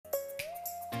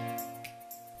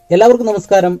എല്ലാവർക്കും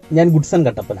നമസ്കാരം. ഞാൻ ഗുഡ്സൺ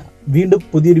കട്ടപ്പന. വീണ്ടും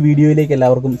പുതിയൊരു വീഡിയോയിലേക്ക്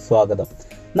എല്ലാവർക്കും സ്വാഗതം.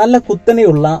 നല്ല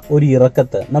കുത്തനെയുള്ള ഒരു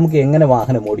ഇറക്കത്ത് നമുക്ക് എങ്ങനെ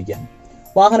വാഹനം ഓടിക്കാം,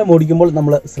 വാഹനം ഓടിക്കുമ്പോൾ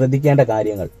നമ്മൾ ശ്രദ്ധിക്കേണ്ട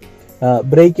കാര്യങ്ങൾ,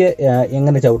 ബ്രേക്ക്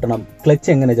എങ്ങനെ ചവിട്ടണം,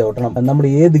 ക്ലച്ച് എങ്ങനെ ചവിട്ടണം, നമ്മൾ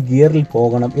ഏത് ഗിയറിൽ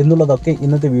പോകണം എന്നുള്ളതൊക്കെ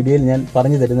ഇന്നത്തെ വീഡിയോയിൽ ഞാൻ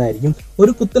പറഞ്ഞു തരുന്നതായിരിക്കും.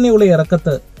 ഒരു കുത്തനെയുള്ള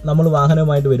ഇറക്കത്ത് നമ്മൾ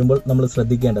വാഹനവുമായിട്ട് വരുമ്പോൾ നമ്മൾ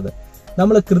ശ്രദ്ധിക്കേണ്ടത്,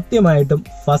 നമ്മൾ കൃത്യമായിട്ടും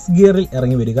ഫസ്റ്റ് ഗിയറിൽ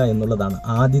ഇറങ്ങി വരിക എന്നുള്ളതാണ്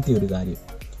ആദ്യത്തെ ഒരു കാര്യം.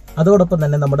 അതോടൊപ്പം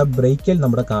തന്നെ നമ്മുടെ ബ്രേക്കിൽ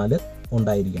നമ്മുടെ കാല്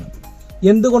ഉണ്ടായിരിക്കണം.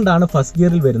 എന്തുകൊണ്ടാണ് ഫസ്റ്റ്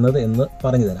ഗിയറിൽ വരുന്നത് എന്ന്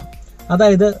പറഞ്ഞു തരാം.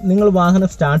 അതായത് നിങ്ങൾ വാഹനം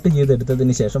സ്റ്റാർട്ട്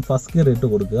ചെയ്തെടുത്തതിന് ശേഷം ഫസ്റ്റ് ഗിയർ ഇട്ട്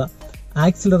കൊടുക്കുക,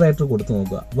 ആക്സിലറേറ്റർ കൊടുത്തു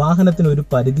നോക്കുക. വാഹനത്തിന് ഒരു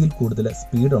പരിധിയിൽ കൂടുതൽ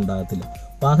സ്പീഡ് ഉണ്ടാകത്തില്ല.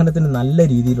 വാഹനത്തിന് നല്ല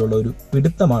രീതിയിലുള്ള ഒരു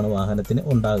പിടുത്തമാണ് വാഹനത്തിന്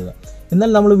ഉണ്ടാകുക.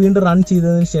 എന്നാൽ നമ്മൾ വീണ്ടും റൺ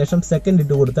ചെയ്തതിന് ശേഷം സെക്കൻഡ്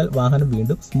ഇട്ട് കൊടുത്താൽ വാഹനം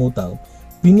വീണ്ടും സ്മൂത്ത് ആകും.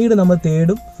 പിന്നീട് നമ്മൾ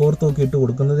തേർഡും ഫോർത്തും ഒക്കെ ഇട്ട്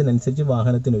കൊടുക്കുന്നതിനനുസരിച്ച്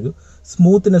വാഹനത്തിനൊരു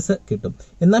സ്മൂത്ത്നെസ് കിട്ടും.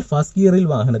 എന്നാൽ ഫസ്റ്റ് ഗിയറിൽ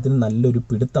വാഹനത്തിന് നല്ലൊരു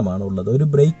പിടുത്തമാണ് ഉള്ളത്. ഒരു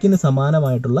ബ്രേക്കിന്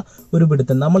സമാനമായിട്ടുള്ള ഒരു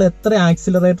പിടുത്തം. നമ്മൾ എത്ര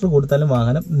ആക്സിലറേറ്റർ കൊടുത്താലും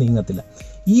വാഹനം നീങ്ങത്തില്ല.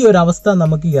 ഈ ഒരു അവസ്ഥ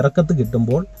നമുക്ക് ഇറക്കത്ത്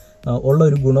കിട്ടുമ്പോൾ ഉള്ള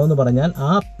ഒരു ഗുണമെന്ന് പറഞ്ഞാൽ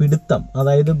ആ പിടുത്തം,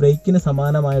 അതായത് ബ്രേക്കിന്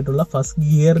സമാനമായിട്ടുള്ള ഫസ്റ്റ്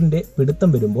ഗിയറിന്റെ പിടുത്തം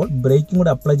വരുമ്പോൾ ബ്രേക്കും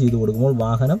കൂടെ അപ്ലൈ ചെയ്ത് കൊടുക്കുമ്പോൾ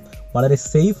വാഹനം വളരെ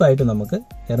സേഫ് ആയിട്ട് നമുക്ക്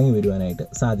ഇറങ്ങി വരുവാനായിട്ട്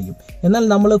സാധിക്കും. എന്നാൽ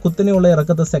നമ്മൾ കുത്തനെയുള്ള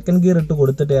ഇറക്കത്ത് സെക്കൻഡ് ഗിയർ ഇട്ട്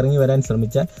കൊടുത്തിട്ട് ഇറങ്ങി വരാൻ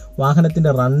ശ്രമിച്ചാൽ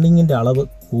വാഹനത്തിന്റെ റണ്ണിങ്ങിന്റെ അളവ്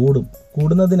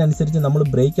കൂടുന്നതിനനുസരിച്ച് നമ്മൾ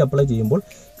ബ്രേക്ക് അപ്ലൈ ചെയ്യുമ്പോൾ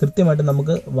കൃത്യമായിട്ട്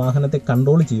നമുക്ക് വാഹനത്തെ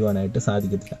കൺട്രോൾ ചെയ്യുവാനായിട്ട്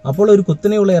സാധിക്കത്തില്ല. അപ്പോൾ ഒരു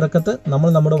കുത്തനെയുള്ള ഇറക്കത്ത് നമ്മൾ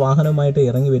നമ്മുടെ വാഹനവുമായിട്ട്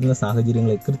ഇറങ്ങി വരുന്ന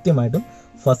സാഹചര്യങ്ങളിൽ കൃത്യമായിട്ടും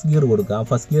ഫസ്റ്റ് ഗിയർ കൊടുക്കുക. ആ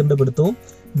ഫസ്റ്റ് ഗിയറിന്റെ പിടുത്തവും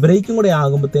ബ്രേക്കും കൂടെ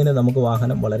ആകുമ്പോഴത്തേന് നമുക്ക്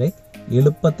വാഹനം വളരെ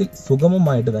എളുപ്പത്തിൽ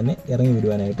സുഗമമായിട്ട് തന്നെ ഇറങ്ങി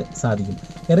വരുവാനായിട്ട് സാധിക്കും.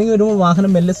 ഇറങ്ങി വരുമ്പോൾ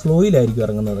വാഹനം മെല്ലെ സ്ലോയിലായിരിക്കും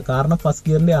ഇറങ്ങുന്നത്. കാരണം ഫസ്റ്റ്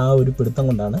ഗിയറിന്റെ ആ ഒരു പിടുത്തം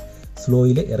കൊണ്ടാണ്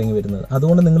സ്ലോയിൽ ഇറങ്ങി വരുന്നത്.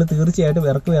 അതുകൊണ്ട് നിങ്ങൾ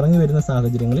തീർച്ചയായിട്ടും ഇറങ്ങി വരുന്ന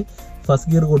സാഹചര്യങ്ങളിൽ ഫസ്റ്റ്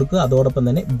ഗിയർ കൊടുക്കുക. അതോടൊപ്പം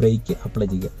തന്നെ ബ്രേക്ക് അപ്ലൈ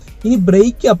ചെയ്യുക. ഇനി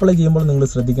ബ്രേക്ക് അപ്ലൈ ചെയ്യുമ്പോൾ നിങ്ങൾ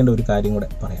ശ്രദ്ധിക്കേണ്ട ഒരു കാര്യം കൂടെ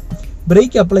പറയാം.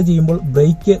 ബ്രേക്ക് അപ്ലൈ ചെയ്യുമ്പോൾ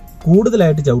ബ്രേക്ക്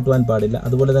കൂടുതലായിട്ട് ചവിട്ടുവാൻ പാടില്ല,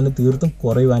 അതുപോലെ തന്നെ തീർത്തും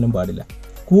കുറയുവാനും പാടില്ല.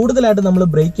 കൂടുതലായിട്ട് നമ്മൾ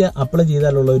ബ്രേക്ക് അപ്ലൈ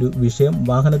ചെയ്താലുള്ള ഒരു വിഷയം,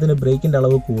 വാഹനത്തിന് ബ്രേക്കിന്റെ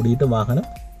അളവ് കൂടിയിട്ട് വാഹനം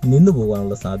നിന്നു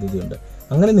പോകാനുള്ള സാധ്യതയുണ്ട്.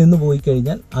 അങ്ങനെ നിന്നു പോയി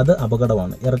കഴിഞ്ഞാൽ അത്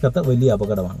അപകടമാണ്, ഇറക്കത്തെ വലിയ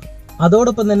അപകടമാണ്.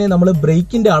 അതോടൊപ്പം തന്നെ നമ്മൾ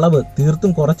ബ്രേക്കിന്റെ അളവ്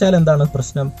തീർത്തും കുറച്ചാൽ എന്താണ്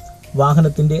പ്രശ്നം?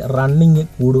 വാഹനത്തിന്റെ റണ്ണിങ്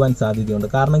കൂടുവാൻ സാധ്യതയുണ്ട്.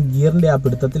 കാരണം ഗിയറിന്റെ ആ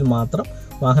പിടുത്തത്തിൽ മാത്രം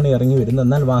വാഹനം ഇറങ്ങി വരുന്നു,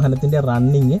 എന്നാൽ വാഹനത്തിന്റെ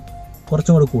റണ്ണിങ്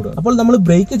കുറച്ചും കൂടെ കൂടുക. അപ്പോൾ നമ്മൾ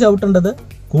ബ്രേക്ക് ചവിട്ടേണ്ടത്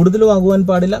കൂടുതലും ആകുവാൻ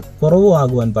പാടില്ല, കുറവും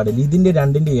ആകുവാൻ പാടില്ല. ഇതിന്റെ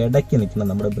രണ്ടിന്റെ ഇടയ്ക്ക് നിൽക്കണം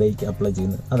നമ്മുടെ ബ്രേക്ക് അപ്ലൈ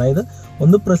ചെയ്യുന്നത്. അതായത്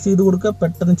ഒന്ന് പ്രസ് ചെയ്ത് കൊടുക്കുക,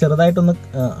 പെട്ടെന്ന് ചെറുതായിട്ടൊന്ന്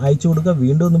അയച്ചു കൊടുക്കുക,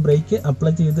 വീണ്ടും ഒന്ന് ബ്രേക്ക്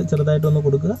അപ്ലൈ ചെയ്ത് ചെറുതായിട്ടൊന്ന്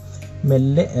കൊടുക്കുക,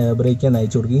 മെല്ലെ ബ്രേക്ക് ഒന്ന്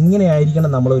അയച്ചു കൊടുക്കുക. ഇങ്ങനെ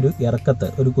ആയിരിക്കണം നമ്മളൊരു ഇറക്കത്ത്,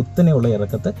 ഒരു കുത്തനെയുള്ള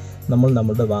ഇറക്കത്ത് നമ്മൾ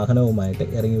നമ്മുടെ വാഹനവുമായിട്ട്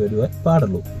ഇറങ്ങി വരുവാൻ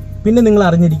പാടുള്ളൂ. പിന്നെ നിങ്ങൾ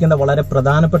അറിഞ്ഞിരിക്കേണ്ട വളരെ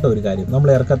പ്രധാനപ്പെട്ട ഒരു കാര്യം,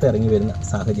 നമ്മൾ ഇറക്കത്ത് ഇറങ്ങി വരുന്ന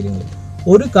സാഹചര്യങ്ങളിൽ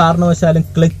ഒരു കാരണവശാലും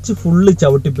ക്ലച്ച് ഫുള്ള്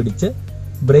ചവിട്ടി പിടിച്ച്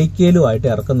ബ്രേക്കേലുമായിട്ട്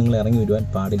ഇറക്കം നിങ്ങൾ ഇറങ്ങി വരുവാൻ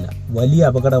പാടില്ല. വലിയ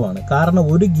അപകടമാണ്. കാരണം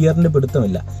ഒരു ഗിയറിന്റെ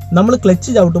പിടുത്തമില്ല. നമ്മൾ ക്ലച്ച്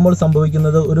ചവിട്ടുമ്പോൾ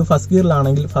സംഭവിക്കുന്നത്, ഒരു ഫസ്റ്റ്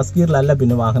ഗിയറിലാണെങ്കിൽ ഫസ്റ്റ് ഗിയറിലല്ല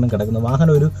പിന്നെ വാഹനം കിടക്കുന്നത്.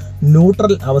 വാഹനം ഒരു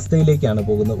ന്യൂട്രൽ അവസ്ഥയിലേക്കാണ്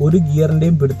പോകുന്നത്. ഒരു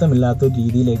ഗിയറിന്റെയും പിടുത്തമില്ലാത്ത ഒരു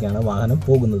രീതിയിലേക്കാണ് വാഹനം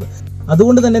പോകുന്നത്.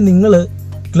 അതുകൊണ്ട് തന്നെ നിങ്ങൾ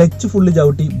ക്ലച്ച് ഫുള്ള്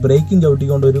ചവിട്ടി ബ്രേക്കും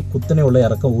ചവിട്ടിക്കൊണ്ട് ഒരു കുത്തനെയുള്ള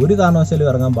ഇറക്കം ഒരു കാരണവശാലും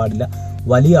ഇറങ്ങാൻ പാടില്ല.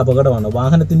 വലിയ അപകടമാണ്.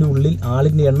 വാഹനത്തിന്റെ ഉള്ളിൽ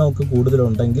ആളിന്റെ എണ്ണമൊക്കെ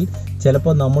കൂടുതലുണ്ടെങ്കിൽ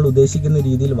ചിലപ്പോൾ നമ്മൾ ഉദ്ദേശിക്കുന്ന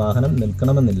രീതിയിൽ വാഹനം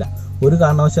നിൽക്കണമെന്നില്ല ഒരു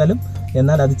കാരണവശാലും.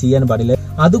 എന്നാൽ അത് ചെയ്യാൻ പാടില്ല.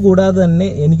 അതുകൂടാതെ തന്നെ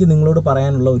എനിക്ക് നിങ്ങളോട്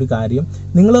പറയാനുള്ള ഒരു കാര്യം,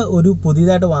 നിങ്ങൾ ഒരു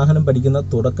പുതിയതായിട്ട് വാഹനം പഠിക്കുന്ന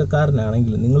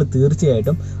തുടക്കക്കാരനാണെങ്കിൽ നിങ്ങൾ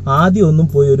തീർച്ചയായിട്ടും ആദ്യം ഒന്നും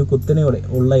പോയി ഒരു കുത്തനെയോടെ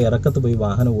ഉള്ള ഇറക്കത്ത് പോയി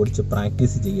വാഹനം ഓടിച്ച്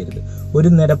പ്രാക്ടീസ് ചെയ്യരുത്.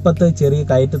 ഒരു നിരപ്പത്ത് ചെറിയ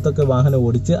കയറ്റത്തൊക്കെ വാഹനം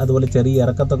ഓടിച്ച്, അതുപോലെ ചെറിയ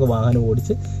ഇറക്കത്തൊക്കെ വാഹനം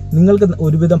ഓടിച്ച് നിങ്ങൾക്ക്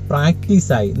ഒരുവിധം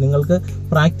നിങ്ങൾക്ക്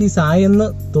പ്രാക്ടീസ് ആയെന്ന്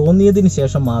തോന്നിയതിന്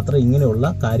ശേഷം മാത്രം ഇങ്ങനെയുള്ള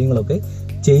കാര്യങ്ങളൊക്കെ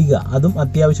ചെയ്യുക. അതും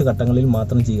അത്യാവശ്യ ഘട്ടങ്ങളിൽ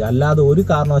മാത്രം ചെയ്യുക. അല്ലാതെ ഒരു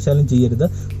കാരണവശാലും ചെയ്യരുത്.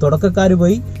 തുടക്കക്കാർ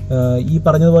പോയി ഈ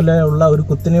പറഞ്ഞതുപോലെയുള്ള ഒരു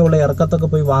കുത്തനെയുള്ള ഇറക്കത്തൊക്കെ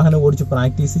പോയി വാഹനം ഓടിച്ച്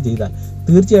പ്രാക്ടീസ് ചെയ്താൽ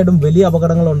തീർച്ചയായിട്ടും വലിയ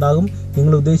അപകടങ്ങൾ ഉണ്ടാകും.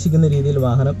 നിങ്ങൾ ഉദ്ദേശിക്കുന്ന രീതിയിൽ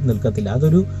വാഹനം നിൽക്കത്തില്ല.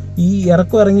 ഈ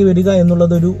ഇറക്കം ഇറങ്ങി വരിക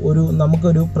എന്നുള്ളത്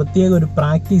നമുക്കൊരു പ്രത്യേക ഒരു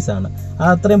പ്രാക്ടീസാണ്.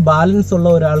 അത്രയും ബാലൻസ് ഉള്ള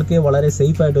ഒരാൾക്ക് വളരെ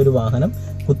സേഫ് ആയിട്ട് ഒരു വാഹനം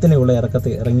കുത്തനെയുള്ള ഇറക്കത്ത്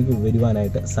ഇറങ്ങി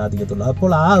വരുവാനായിട്ട് സാധിക്കത്തുള്ളൂ.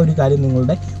 അപ്പോൾ ആ ഒരു കാര്യം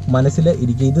നിങ്ങളുടെ മനസ്സിൽ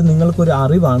ഇരിക്കുക. ഇത് നിങ്ങൾക്കൊരു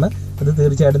അറിവാണ്, അത്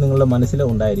തീർച്ചയായിട്ടും നിങ്ങളുടെ മനസ്സിൽ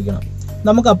ഉണ്ടായിരിക്കണം.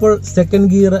 നമുക്കപ്പോൾ സെക്കൻഡ്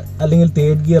ഗിയർ അല്ലെങ്കിൽ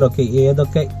തേർഡ് ഗിയർ ഒക്കെ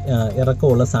ഏതൊക്കെ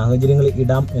ഇറക്കമുള്ള സാഹചര്യങ്ങളിൽ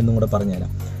ഇടാം എന്നും കൂടെ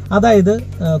പറഞ്ഞുതരാം. അതായത്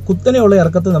കുത്തനെയുള്ള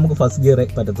ഇറക്കത്ത് നമുക്ക് ഫസ്റ്റ് ഗിയറേ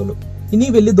പറ്റത്തുള്ളൂ. ഇനി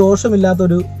വലിയ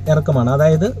ദോഷമില്ലാത്തൊരു ഇറക്കമാണ്,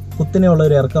 അതായത് കുത്തനെയുള്ള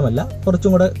ഒരു ഇറക്കമല്ല,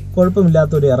 കുറച്ചും കൂടെ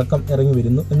കുഴപ്പമില്ലാത്തൊരു ഇറക്കം ഇറങ്ങി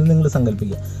വരുന്നു എന്ന് നിങ്ങൾ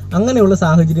സങ്കല്പിക്കുക. അങ്ങനെയുള്ള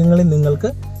സാഹചര്യങ്ങളിൽ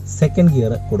നിങ്ങൾക്ക് സെക്കൻഡ്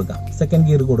ഗിയർ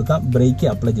കൊടുക്കാം, ബ്രേക്ക്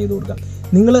അപ്ലൈ ചെയ്ത് കൊടുക്കാം.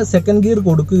 നിങ്ങൾ സെക്കൻഡ് ഗിയർ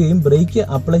കൊടുക്കുകയും ബ്രേക്ക്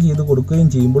അപ്ലൈ ചെയ്ത് കൊടുക്കുകയും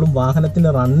ചെയ്യുമ്പോഴും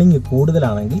വാഹനത്തിന്റെ റണ്ണിങ്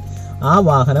കൂടുതലാണെങ്കിൽ ആ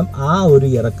വാഹനം ആ ഒരു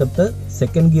ഇറക്കത്ത്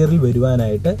സെക്കൻഡ് ഗിയറിൽ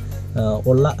വരുവാനായിട്ട്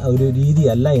ഉള്ള ഒരു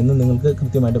രീതിയല്ല എന്ന് നിങ്ങൾക്ക്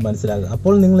കൃത്യമായിട്ട് മനസ്സിലാകുക.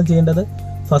 അപ്പോൾ നിങ്ങൾ ചെയ്യേണ്ടത്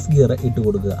ഫസ്റ്റ് ഗിയർ ഇട്ട്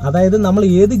കൊടുക്കുക. അതായത് നമ്മൾ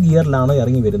ഏത് ഗിയറിലാണോ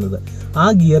ഇറങ്ങി വരുന്നത് ആ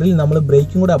ഗിയറിൽ നമ്മൾ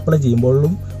ബ്രേക്കും കൂടെ അപ്ലൈ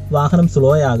ചെയ്യുമ്പോഴും വാഹനം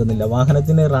സ്ലോ ആകുന്നില്ല,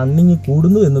 വാഹനത്തിന് റണ്ണിങ്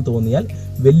കൂടുന്നു എന്ന് തോന്നിയാൽ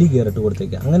വലിയ ഗിയർ ഇട്ട്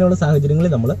കൊടുത്തേക്കുക. അങ്ങനെയുള്ള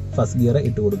സാഹചര്യങ്ങളിൽ നമ്മൾ ഫസ്റ്റ് ഗിയർ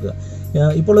ഇട്ട് കൊടുക്കുക.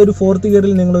 ഇപ്പോൾ ഒരു ഫോർത്ത്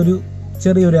ഗിയറിൽ നിങ്ങളൊരു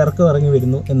ചെറിയൊരു ഇറക്കം ഇറങ്ങി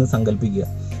വരുന്നു എന്ന് സങ്കല്പിക്കുക.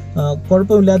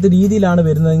 കുഴപ്പമില്ലാത്ത രീതിയിലാണ്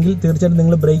വരുന്നതെങ്കിൽ തീർച്ചയായിട്ടും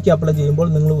നിങ്ങൾ ബ്രേക്ക് അപ്ലൈ ചെയ്യുമ്പോൾ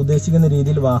നിങ്ങൾ ഉദ്ദേശിക്കുന്ന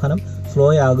രീതിയിൽ വാഹനം സ്ലോ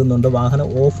ആകുന്നുണ്ട്, വാഹനം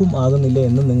ഓഫും ആകുന്നില്ല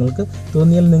എന്ന് നിങ്ങൾക്ക്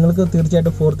തോന്നിയാൽ നിങ്ങൾക്ക്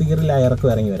തീർച്ചയായിട്ടും ഫോർത്ത് ഗിയറിൽ ആ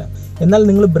ഇറക്കം ഇറങ്ങി വരാം. എന്നാൽ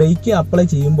നിങ്ങൾ ബ്രേക്ക് അപ്ലൈ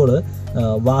ചെയ്യുമ്പോൾ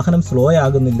വാഹനം സ്ലോ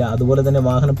ആകുന്നില്ല, അതുപോലെ തന്നെ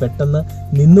വാഹനം പെട്ടെന്ന്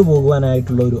നിന്നു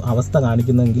പോകുവാനായിട്ടുള്ള ഒരു അവസ്ഥ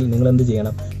കാണിക്കുന്നെങ്കിൽ നിങ്ങൾ എന്ത്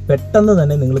ചെയ്യണം? പെട്ടെന്ന്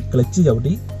തന്നെ നിങ്ങൾ ക്ലച്ച്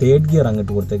ചവിട്ടി തേർഡ് ഗിയർ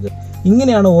അങ്ങോട്ട് കൊടുത്തേക്ക്.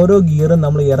 ഇങ്ങനെയാണ് ഓരോ ഗിയറും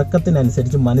നമ്മൾ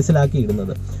ഇറക്കത്തിനനുസരിച്ച് മനസ്സിലാക്കി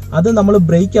ഇടുന്നത്. അത് നമ്മൾ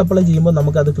ബ്രേക്ക് അപ്ലൈ ചെയ്യുമ്പോൾ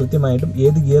നമുക്കത് കൃത്യമായിട്ടും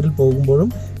ഏത് ഗിയറിൽ പോകുമ്പോഴും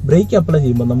ബ്രേക്ക് അപ്ലൈ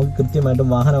ചെയ്യുമ്പോൾ നമുക്ക് കൃത്യമായിട്ടും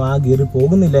വാഹനം ആ ഗിയറിൽ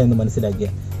പോകുന്നില്ല എന്ന് മനസ്സിലാക്കിയ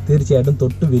തീർച്ചയായിട്ടും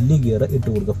തൊട്ട് വലിയ ഗിയർ ഇട്ട്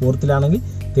കൊടുക്കുക. ഫോർത്തിലാണെങ്കിൽ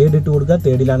തേർഡ് ഇട്ട് കൊടുക്കുക,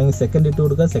 തേർഡിലാണെങ്കിൽ സെക്കൻഡ് ഇട്ട്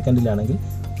കൊടുക്കുക, സെക്കൻഡിലാണെങ്കിൽ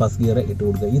ഫസ്റ്റ് ഗിയർ ഇട്ട്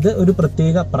കൊടുക്കുക. ഇത് ഒരു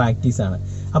പ്രത്യേക പ്രാക്ടീസാണ്.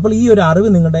 അപ്പോൾ ഈ ഒരു അറിവ്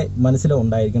നിങ്ങളുടെ മനസ്സിൽ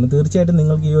ഉണ്ടായിരിക്കണം. തീർച്ചയായിട്ടും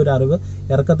നിങ്ങൾക്ക് ഈ ഒരു അറിവ്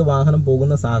ഇറക്കത്ത് വാഹനം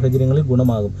പോകുന്ന സാഹചര്യങ്ങളിൽ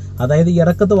ഗുണമാകും. അതായത്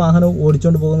ഇറക്കത്ത് വാഹനം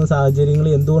ഓടിച്ചുകൊണ്ട് പോകുന്ന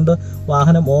സാഹചര്യങ്ങളിൽ എന്തുകൊണ്ട്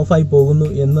വാഹനം ഓഫായി പോകുന്നു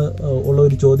എന്ന് ഉള്ള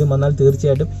ഒരു ചോദ്യം വന്നാൽ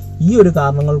തീർച്ചയായിട്ടും ഈ ഒരു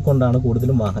കാരണങ്ങൾ കൊണ്ടാണ്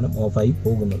കൂടുതലും വാഹനം ഓഫായി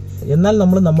പോകുന്നത്. എന്നാൽ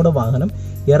നമ്മൾ നമ്മുടെ വാഹനം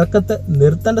ഇറക്കത്ത്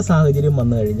നിർത്തേണ്ട സാഹചര്യം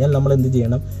വന്നു കഴിഞ്ഞാൽ നമ്മൾ എന്ത്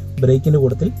ചെയ്യണം? ബ്രേക്കിന്റെ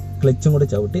കൂട്ടത്തിൽ ക്ലച്ചും കൂടെ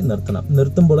ചവിട്ടി നിർത്തണം.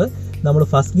 നിർത്തുമ്പോൾ നമ്മൾ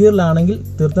ഫസ്റ്റ് ഗിയറിലാണെങ്കിൽ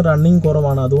തീർത്തും റണ്ണിങ്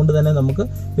കുറവാണ്, അതുകൊണ്ട് തന്നെ നമുക്ക്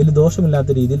വലിയ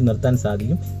ദോഷമില്ലാത്ത രീതിയിൽ നിർത്താൻ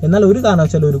സാധിക്കും. എന്നാൽ ഒരു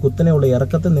കാരണവശാലും ഒരു കുത്തനെയുള്ള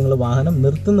ഇറക്കത്തിൽ നിങ്ങൾ വാഹനം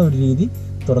നിർത്തുന്ന ഒരു രീതി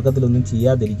തുടക്കത്തിലൊന്നും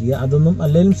ചെയ്യാതിരിക്കുക. അതൊന്നും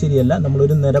അല്ലെങ്കിലും ശരിയല്ല.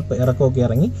 നമ്മളൊരു നിരപ്പ് ഇറക്കമൊക്കെ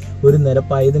ഇറങ്ങി ഒരു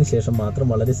നിരപ്പായതിനു ശേഷം മാത്രം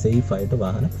വളരെ സേഫ് ആയിട്ട്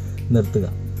വാഹനം നിർത്തുക.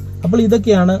 അപ്പോൾ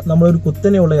ഇതൊക്കെയാണ് നമ്മളൊരു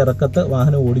കുത്തനെയുള്ള ഇറക്കത്ത്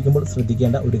വാഹനം ഓടിക്കുമ്പോൾ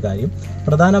ശ്രദ്ധിക്കേണ്ട ഒരു കാര്യം.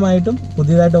 പ്രധാനമായിട്ടും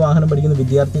പുതിയതായിട്ട് വാഹനം പഠിക്കുന്ന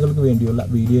വിദ്യാർത്ഥികൾക്ക് വേണ്ടിയുള്ള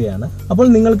വീഡിയോയാണ്. അപ്പോൾ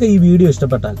നിങ്ങൾക്ക് ഈ വീഡിയോ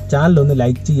ഇഷ്ടപ്പെട്ടാൽ ചാനൽ ഒന്ന്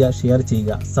ലൈക്ക് ചെയ്യുക, ഷെയർ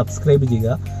ചെയ്യുക, സബ്സ്ക്രൈബ്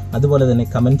ചെയ്യുക, അതുപോലെ തന്നെ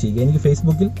കമന്റ് ചെയ്യുക. എനിക്ക്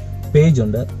ഫേസ്ബുക്കിൽ പേജ്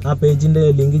ഉണ്ട്, ആ പേജിന്റെ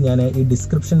ലിങ്ക് ഞാൻ ഈ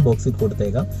ഡിസ്ക്രിപ്ഷൻ ബോക്സിൽ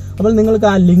കൊടുത്തേക്കാം. അപ്പോൾ നിങ്ങൾക്ക്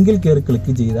ആ ലിങ്കിൽ കയറി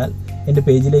ക്ലിക്ക് ചെയ്താൽ എൻ്റെ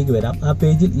പേജിലേക്ക് വരാം. ആ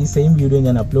പേജിൽ ഈ സെയിം വീഡിയോ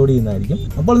ഞാൻ അപ്ലോഡ് ചെയ്യുന്നതായിരിക്കും.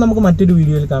 അപ്പോൾ നമുക്ക് മറ്റൊരു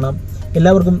വീഡിയോയിൽ കാണാം.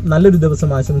 എല്ലാവർക്കും നല്ലൊരു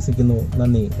ദിവസം ആശംസിക്കുന്നു.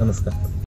 നന്ദി, നമസ്കാരം.